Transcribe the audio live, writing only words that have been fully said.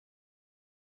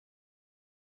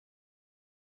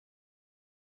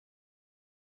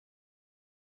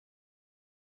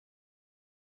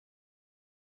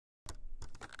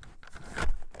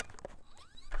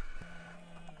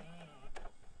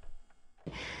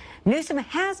Newsom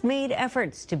has made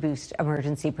efforts to boost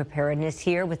emergency preparedness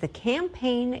here with a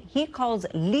campaign he calls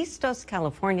Listos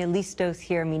California. Listos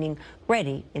here meaning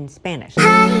ready in Spanish.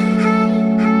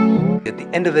 At the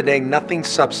end of the day, nothing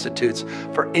substitutes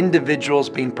for individuals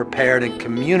being prepared and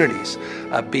communities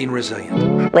being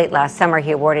resilient. Late last summer,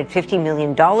 he awarded $50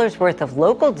 million worth of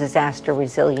local disaster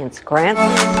resilience grants.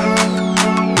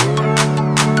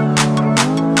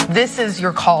 This is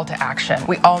your call to action.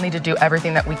 We all need to do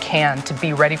everything that we can to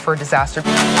be ready for a disaster.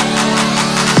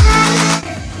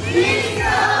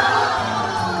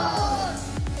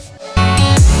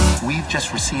 We've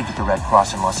just received at the Red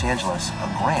Cross in Los Angeles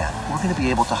a grant. We're going to be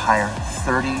able to hire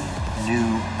 30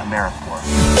 new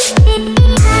AmeriCorps.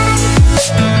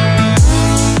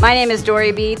 My name is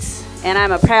Dory Beats, and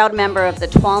I'm a proud member of the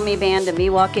Tuolumne Band of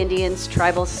Miwok Indians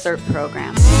Tribal CERT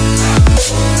program.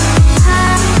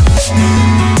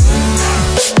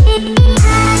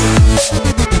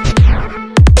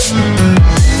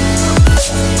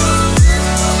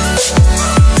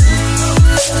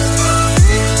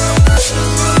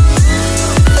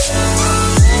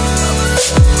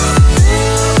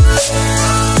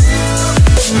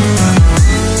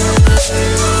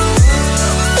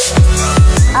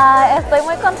 Estoy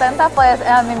muy contenta, pues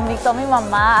me invitó mi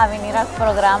mamá a venir al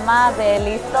programa de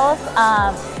Listos.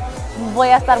 Voy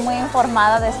a estar muy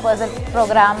informada después del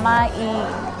programa y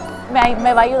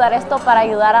me va a ayudar esto para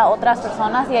ayudar a otras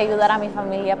personas y ayudar a mi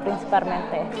familia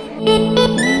principalmente.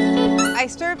 I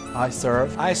serve. I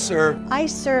serve. I serve. I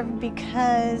serve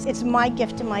because it's my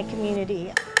gift to my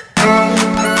community.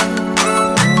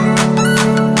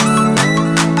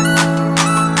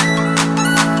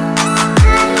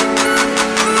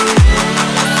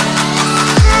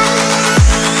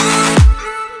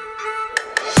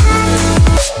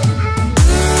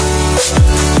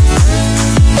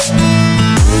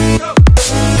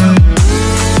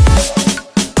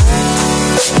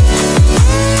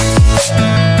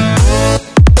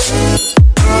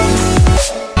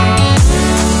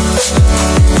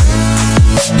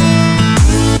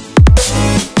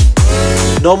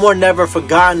 No more never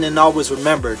forgotten and always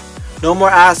remembered. No more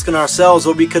asking ourselves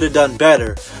what we could have done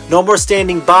better. No more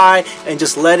standing by and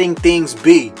just letting things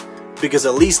be. Because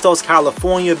at Listos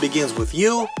California begins with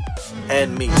you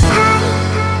and me.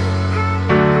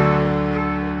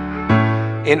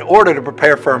 In order to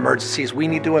prepare for emergencies, we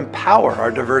need to empower our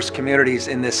diverse communities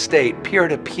in this state, peer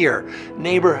to peer,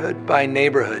 neighborhood by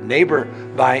neighborhood, neighbor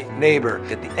by neighbor.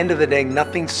 At the end of the day,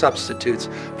 nothing substitutes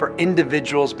for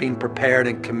individuals being prepared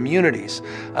and communities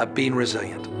being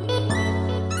resilient.